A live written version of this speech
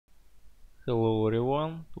Hello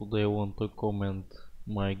everyone, today I want to comment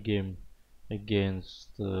my game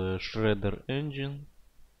against Shredder engine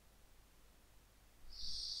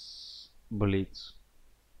Blitz.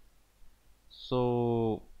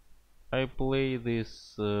 So I play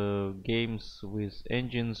these games with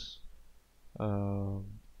engines uh,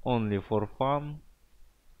 only for fun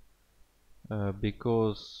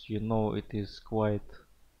because it is quite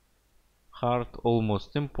hard,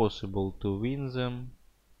 almost impossible to win them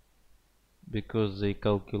because they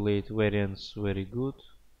calculate variance very good.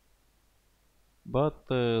 But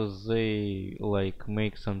they like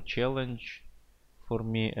make some challenge for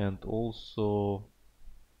me and also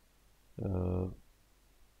uh,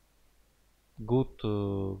 good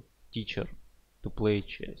teacher to play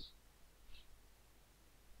chess.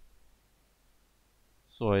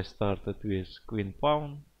 So I started with queen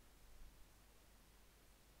pawn.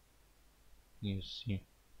 You see,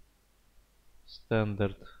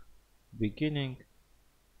 standard beginning.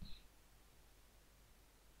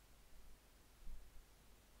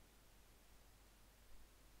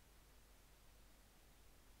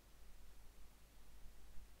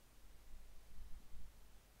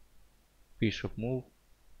 Bishop move.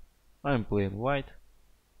 I'm playing white.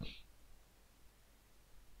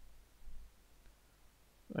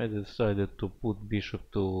 I decided to put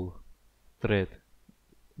bishop to threat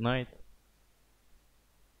knight.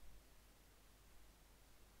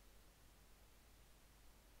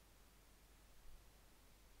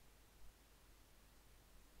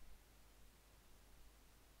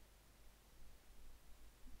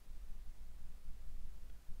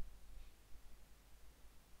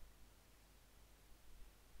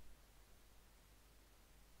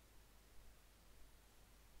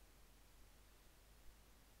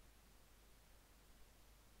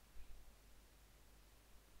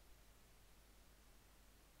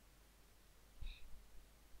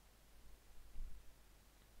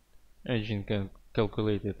 Engine can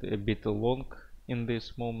calculate it a bit long in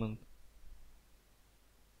this moment.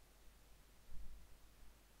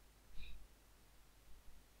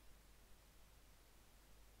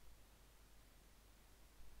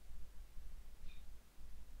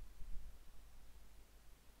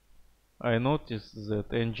 I noticed that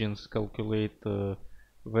engines calculate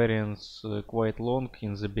variance quite long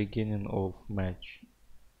in the beginning of match.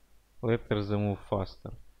 Later they move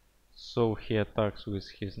faster. So he attacks with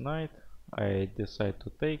his knight. I decide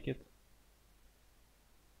to take it.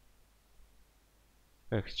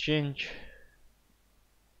 Exchange.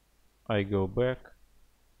 I go back.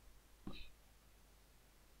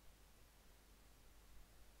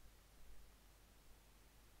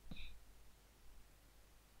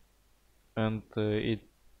 And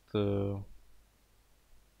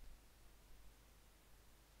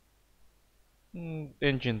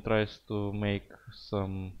engine tries to make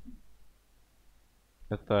some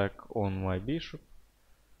attack on my bishop.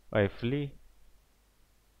 I flee.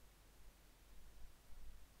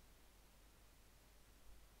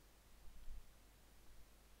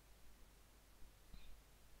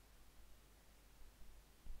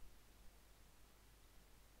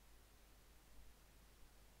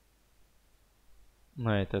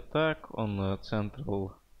 Knight attack on the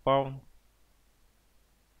central pawn.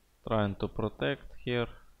 Trying to protect here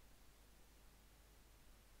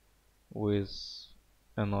with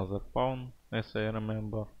another pawn, as I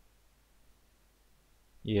remember.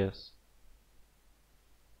 Yes.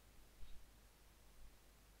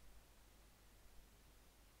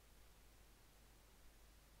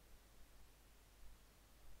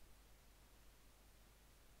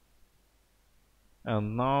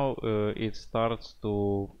 And now it starts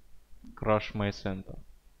to crush my center.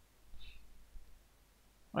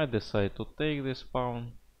 I decide to take this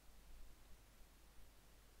pawn.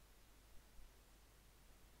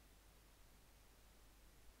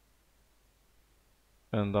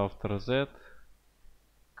 And after that,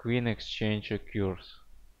 queen exchange occurs,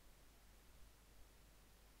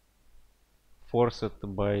 forced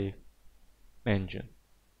by engine.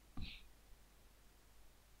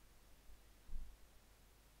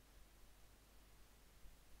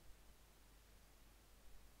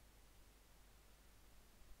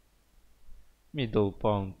 Middle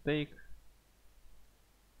pawn take.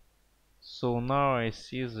 So now I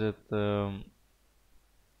see that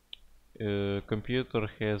computer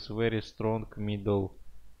has very strong middle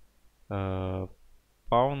uh,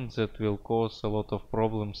 pawn that will cause a lot of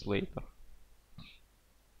problems later.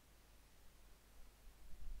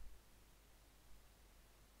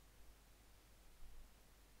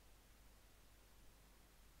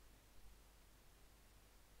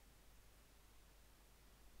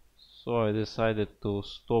 So I decided to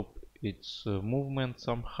stop its movement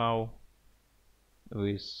somehow.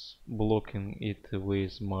 with blocking it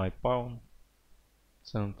with my pawn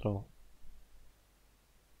central.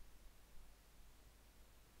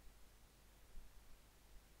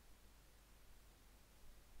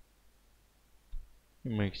 He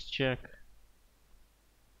makes check.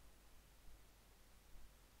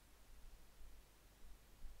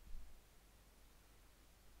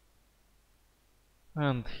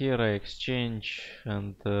 And here I exchange,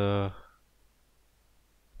 and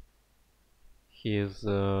his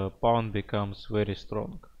pawn becomes very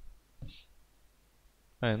strong.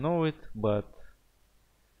 I know it, but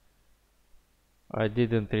I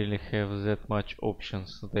didn't really have that much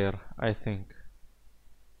options there, I think.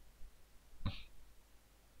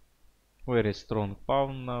 Very strong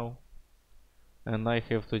pawn now, and I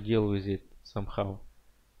have to deal with it somehow.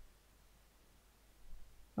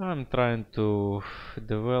 I'm trying to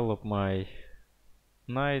develop my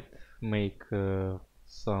knight, make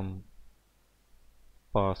some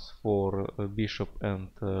pass for bishop and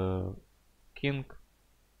king,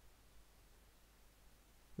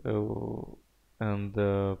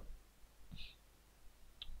 and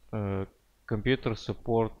computer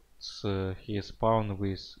supports his pawn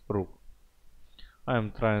with rook.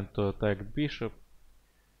 I'm trying to attack bishop,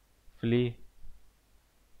 flee,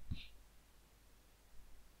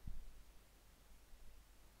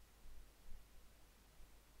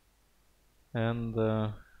 and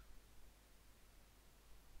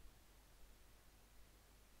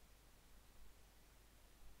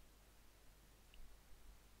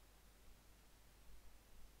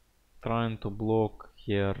trying to block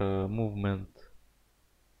here movement.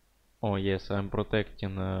 Oh yes, I'm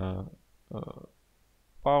protecting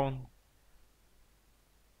pawn.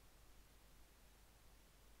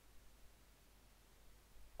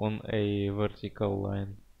 On a vertical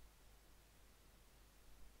line.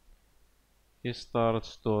 He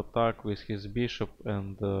starts to attack with his bishop,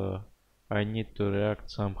 and I need to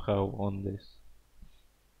react somehow on this.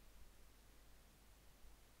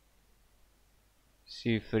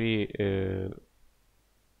 C3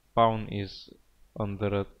 pawn is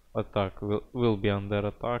under attack, will be under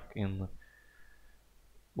attack in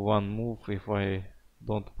one move if I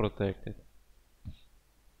don't protect it.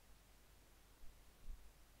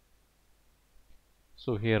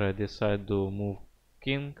 So here I decide to move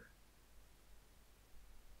king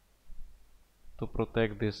to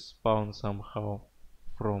protect this pawn somehow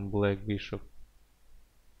from black bishop.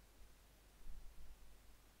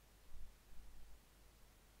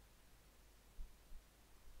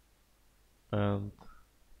 And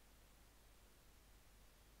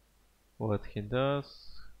what he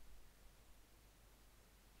does,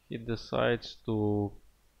 he decides to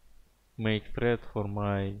make threat for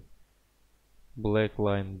my black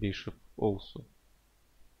line bishop also,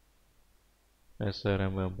 as I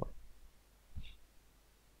remember.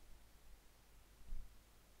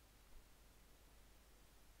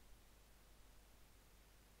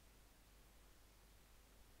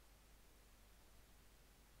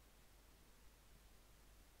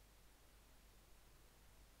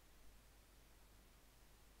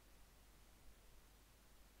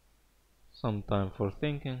 Some time for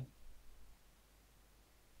thinking.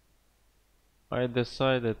 I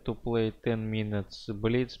decided to play 10 minutes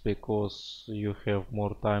blitz because you have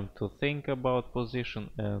more time to think about position,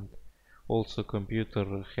 and also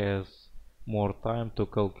computer has more time to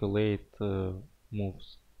calculate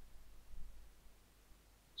moves.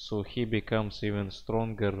 So he becomes even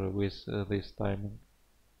stronger with this timing.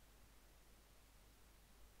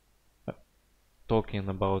 Talking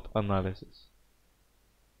about analysis.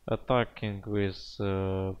 Attacking with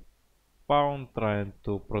pawn, trying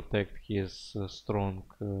to protect his strong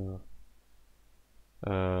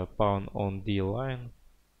pawn on D line.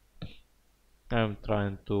 I'm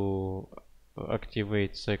trying to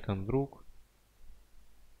activate second rook,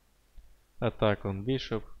 attack on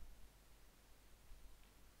bishop.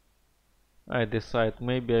 I decide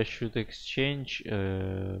maybe I should exchange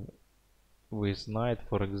with knight,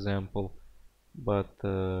 for example, but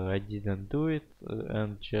I didn't do it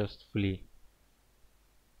and just flee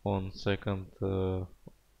on second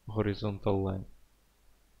horizontal line.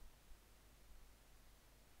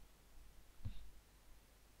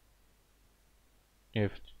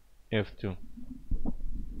 F2.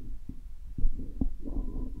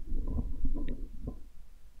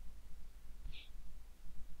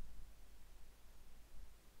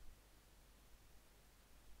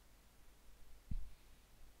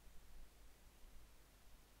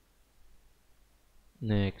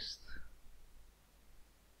 Next.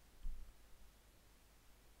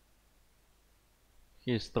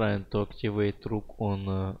 He's trying to activate rook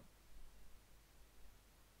on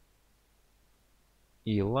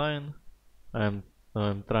E line. I'm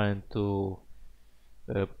trying to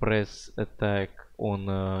press attack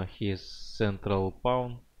on his central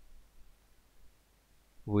pawn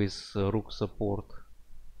with rook support.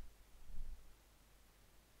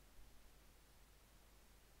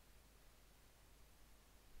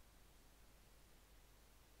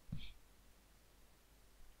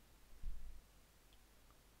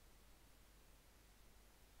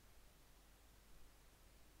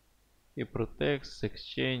 He protects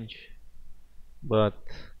exchange, but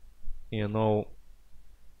you know,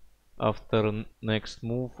 after next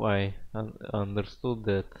move I understood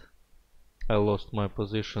that I lost my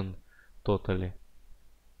position totally.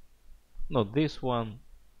 Not this one,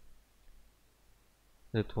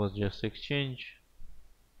 that was just exchange,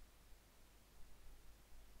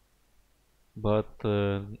 but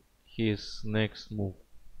his next move.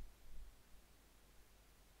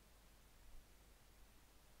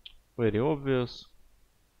 Very obvious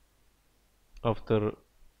after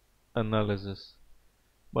analysis.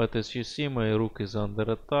 But as you see, my rook is under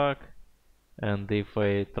attack, and if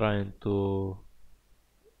I try to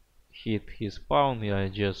hit his pawn, I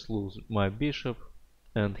just lose my bishop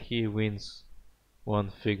and he wins one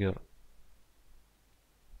figure.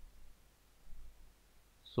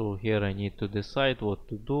 So here I need to decide what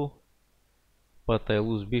to do, but I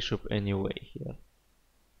lose bishop anyway here.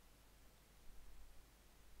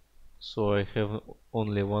 So I have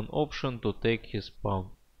only one option to take his pawn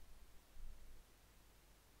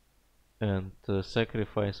and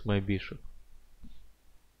sacrifice my bishop.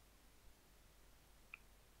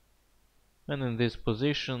 And in this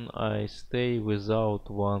position I stay without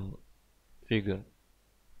one figure.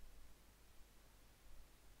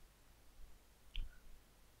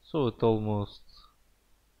 So it almost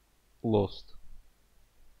lost.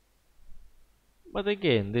 But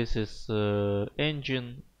again, this is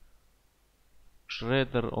engine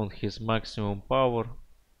Shredder on his maximum power,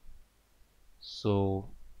 so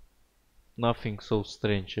nothing so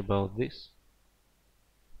strange about this.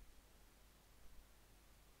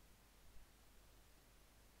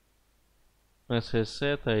 As I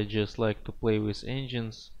said, I just like to play with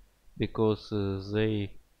engines because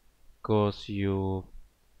they cause you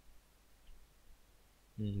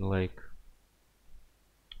like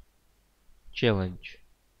challenge.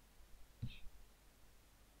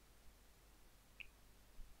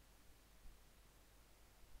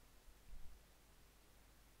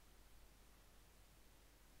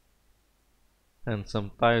 And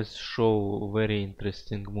sometimes show very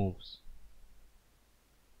interesting moves.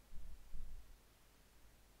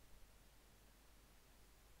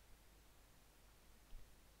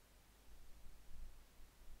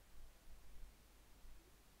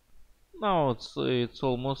 Now it's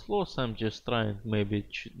almost lost. I'm just trying maybe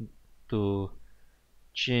to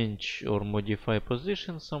change or modify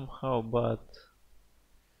position somehow, but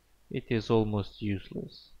it is almost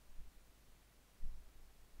useless.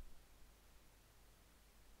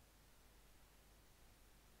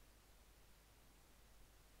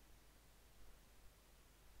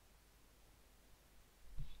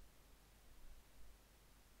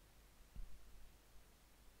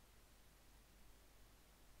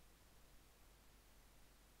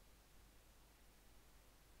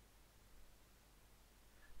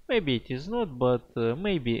 Maybe it is not, but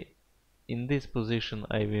maybe in this position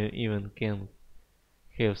I will even can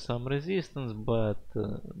have some resistance, but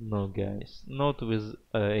no guys, not with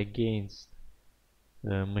against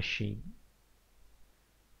machine.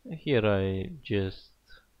 Here I just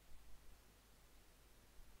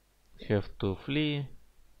have to flee.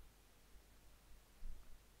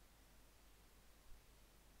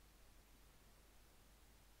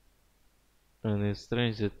 And it's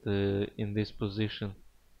strange that in this position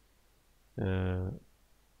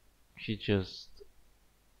he just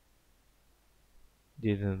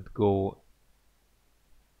didn't go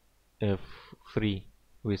f3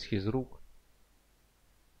 with his rook.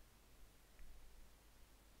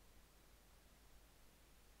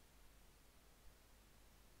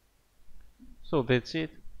 So that's it.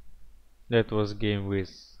 That was game with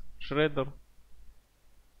Shredder.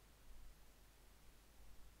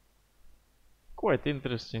 Quite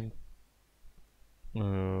interesting.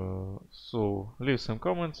 So leave some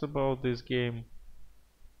comments about this game.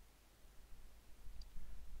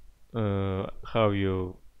 How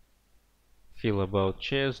you feel about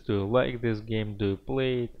chess? Do you like this game? Do you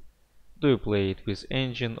play it? Do you play it with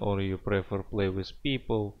engine or you prefer play with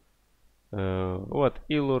people? What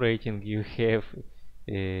elo rating you have?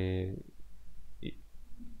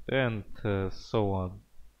 And so on.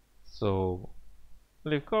 So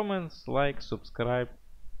leave comments, like, subscribe,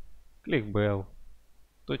 click bell.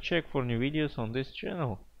 to check for new videos on this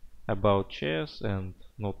channel about chess and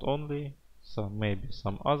not only, maybe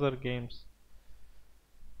some other games.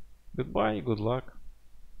 Goodbye, good luck,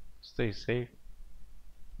 stay safe,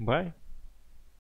 bye.